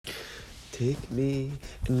Take me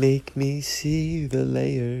and make me see the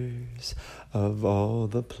layers of all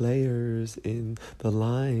the players in the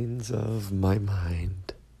lines of my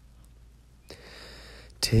mind.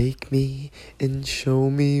 Take me and show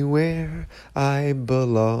me where I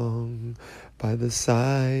belong by the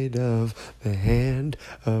side of the hand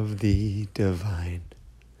of the divine.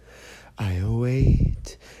 I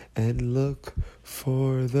await and look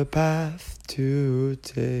for the path to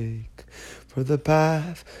take, for the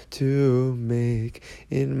path to make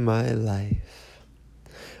in my life.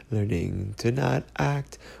 Learning to not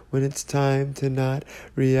act when it's time to not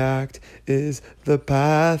react is the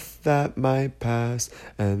path that my past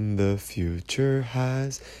and the future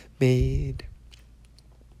has made.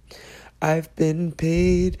 I've been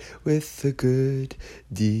paid with the good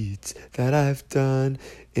deeds that I've done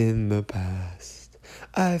in the past.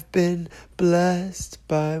 I've been blessed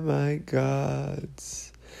by my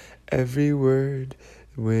God's every word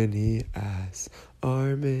when he asks,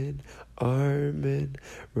 Armin, Armin,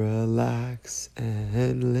 relax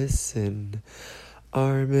and listen.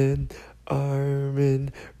 Armin,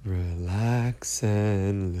 Armin, relax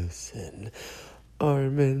and listen.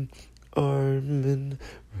 Armin, Armin,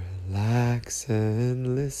 relax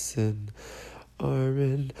and listen.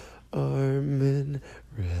 Armin, Armin,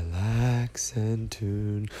 relax and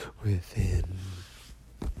tune within.